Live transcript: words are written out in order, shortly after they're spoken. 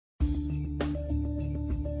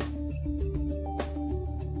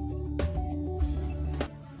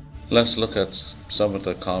Let's look at some of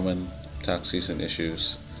the common tax season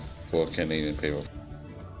issues for Canadian payroll.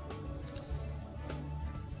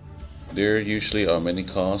 There usually are many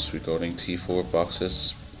calls regarding T4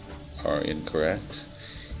 boxes are incorrect,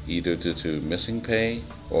 either due to missing pay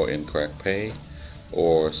or incorrect pay,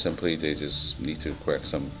 or simply they just need to correct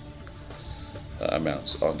some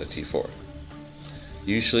amounts on the T4.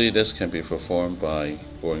 Usually this can be performed by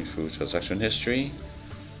going through transaction history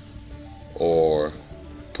or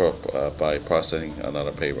by processing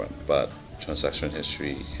another pay run, but transaction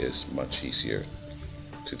history is much easier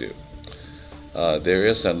to do. There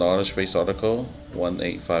is a knowledge-based article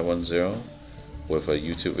 18510 with a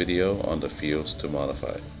YouTube video on the fields to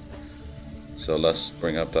modify. So let's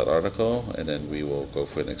bring up that article and then we will go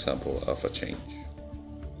for an example of a change.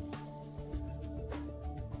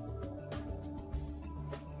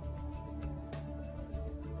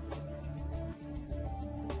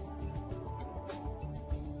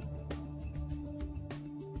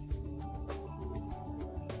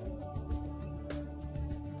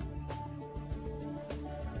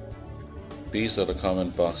 These are the common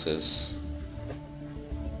boxes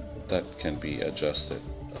that can be adjusted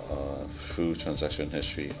through transaction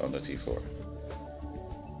history on the T4.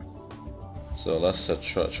 So let's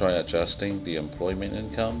try adjusting the employment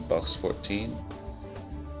income, box 14.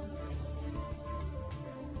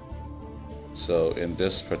 So in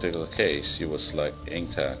this particular case, you will select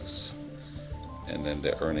Inc. tax and then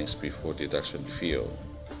the earnings before deduction field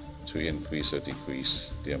to increase or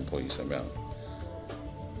decrease the employee's amount.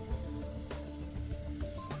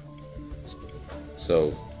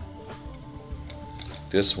 So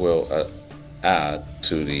this will add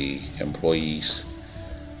to the employee's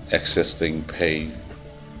existing pay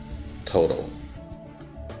total.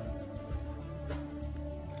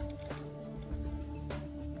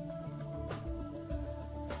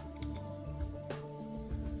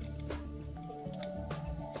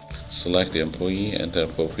 Select the employee and the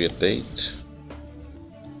appropriate date.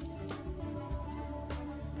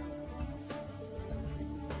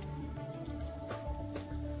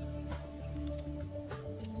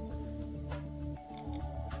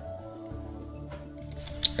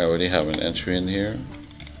 I already have an entry in here.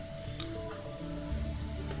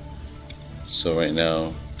 So right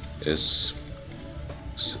now it's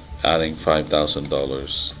adding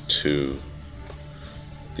 $5,000 to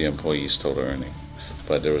the employee's total earning.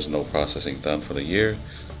 But there was no processing done for the year.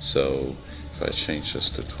 So if I change this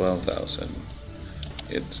to 12,000,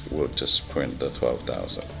 it will just print the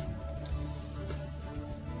 12,000.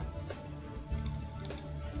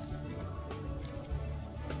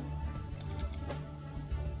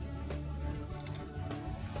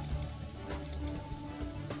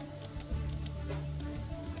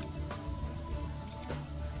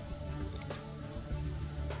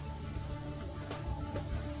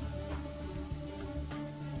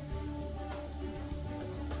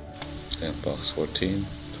 And box 14,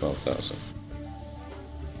 12,000.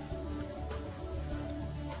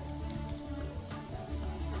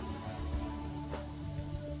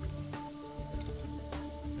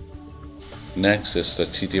 Next is the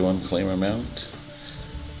TD1 claim amount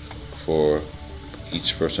for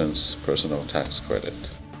each person's personal tax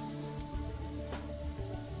credit.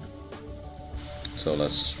 So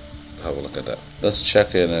let's have a look at that. Let's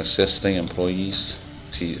check an existing employee's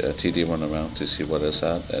TD1 amount to see what it's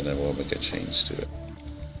at, and then we'll make a change to it.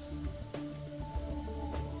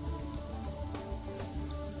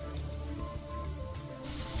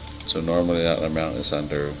 So normally that amount is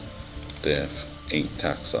under the Inc.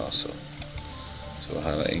 tax also. So we'll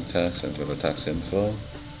highlight Inc. tax and go to tax info.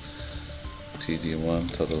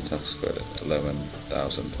 TD1 total tax credit,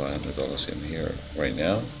 $11,500 in here right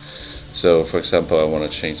now. So for example, I want to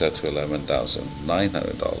change that to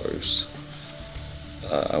 $11,900.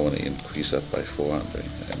 I want to increase that by 400,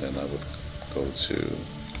 and then I would go to,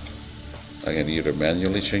 I can either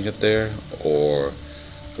manually change it there or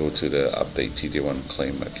go to the update TD1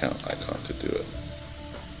 claim account icon to do it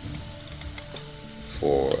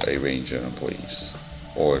for a range of employees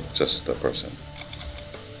or just the person.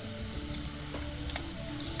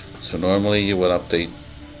 So normally you would update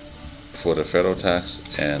for the federal tax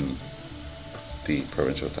and the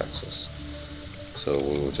provincial taxes. So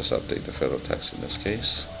we will just update the federal tax in this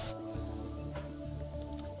case.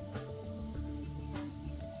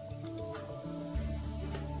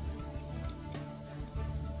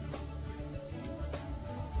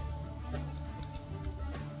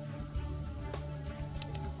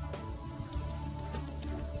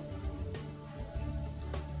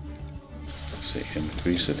 Say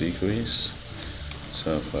increase or decrease.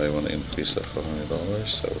 So if I want to increase that $400, I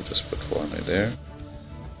will just put 400 there.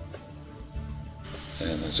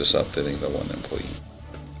 and it's just updating the one employee.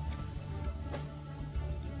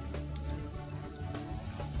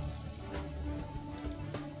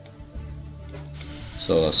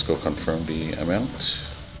 So let's go confirm the amount.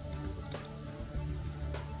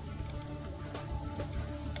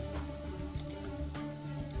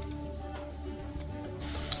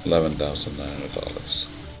 $11,900.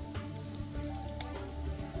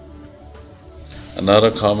 Another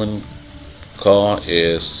common call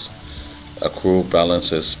is accrual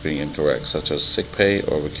balances being incorrect, such as sick pay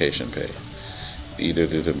or vacation pay, either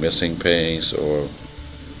due to missing pays or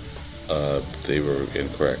they were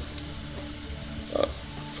incorrect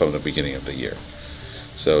from the beginning of the year.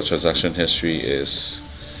 So transaction history is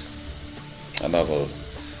another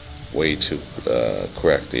way to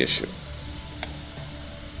correct the issue.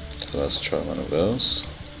 So let's try one of those.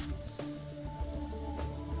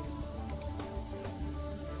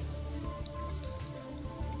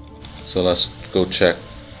 So let's go check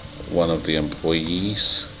one of the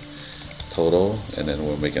employees total, and then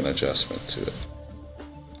we'll make an adjustment to it.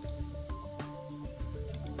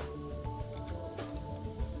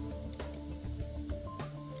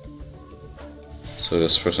 So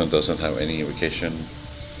this person doesn't have any vacation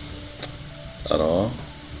at all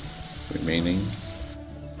remaining.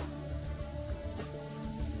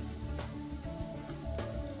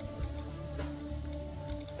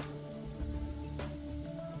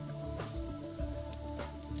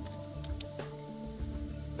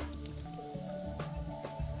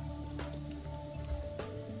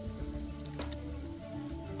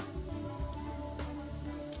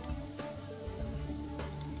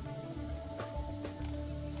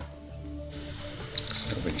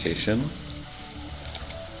 Vacation,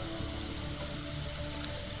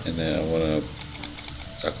 and then I want to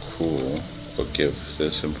accrue or give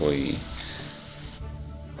this employee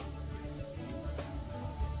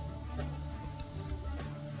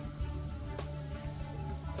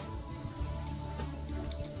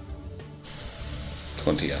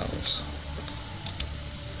 $20 hours.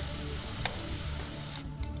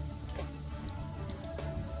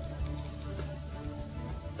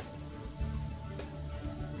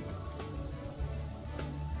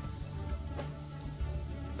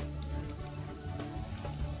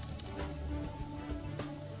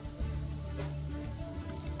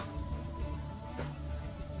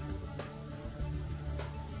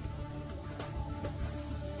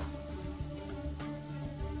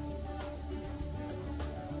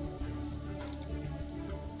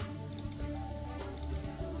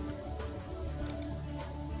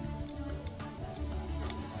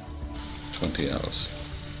 $20 hours.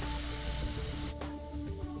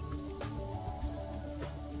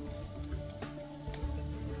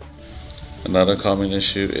 Another common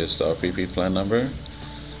issue is the RPP plan number.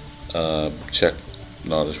 Check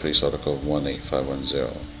Knowledge Base Article 18510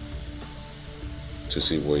 to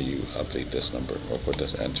see where you update this number or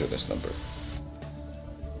enter this number.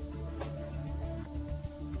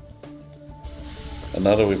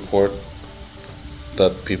 Another report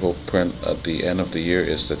that people print at the end of the year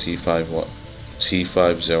is the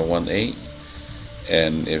T5018,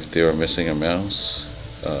 and if there are missing amounts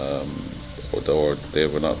or they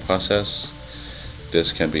were not processed,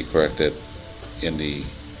 this can be corrected in the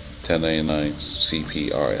 1099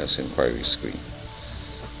 CPRS inquiry screen.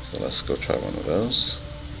 So let's go try one of those.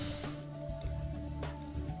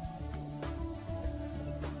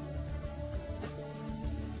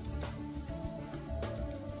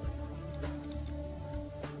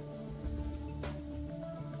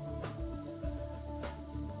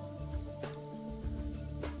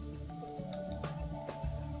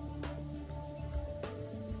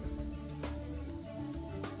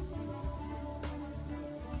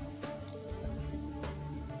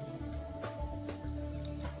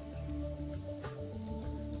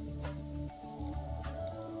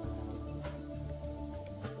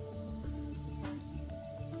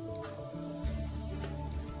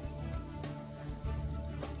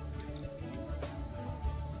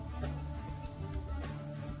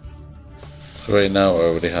 Right now I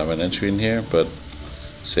already have an entry in here, but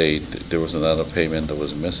say there was another payment that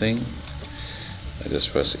was missing. I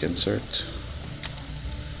just press insert,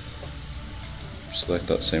 select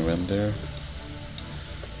that same end there,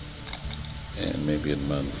 and maybe in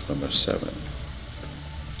month number 7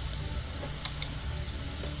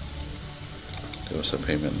 there was a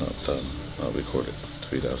payment not done, not recorded,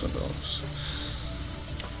 $3,000.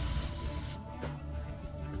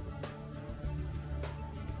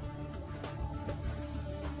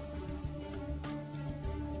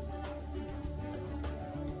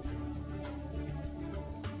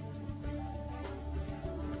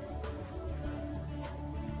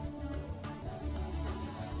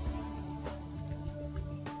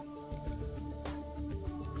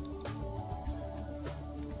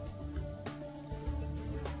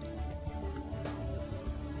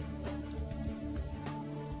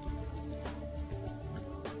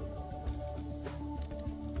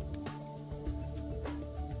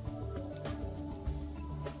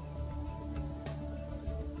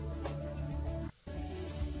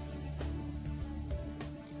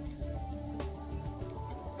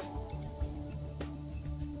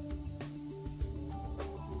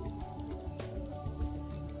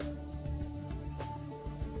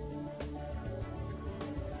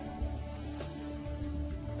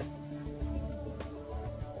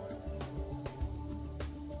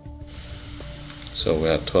 So we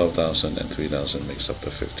have $12,000 and $3,000 makes up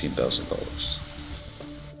to $15,000.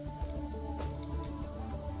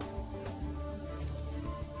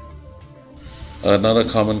 Another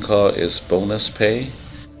common call is bonus pay.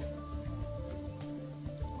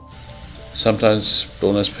 Sometimes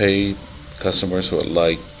bonus pay customers would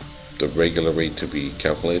like the regular rate to be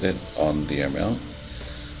calculated on the amount.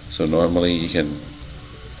 So normally you can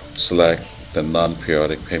select the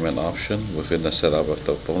non-periodic payment option within the setup of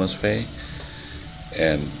the bonus pay,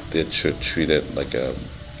 and it should treat it like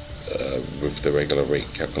with the regular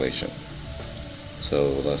rate calculation.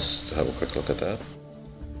 So let's have a quick look at that.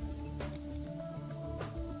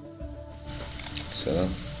 Setup,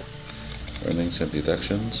 earnings and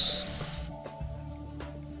deductions,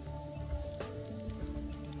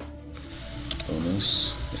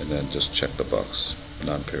 bonus, and then just check the box,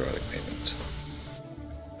 non-periodic payment.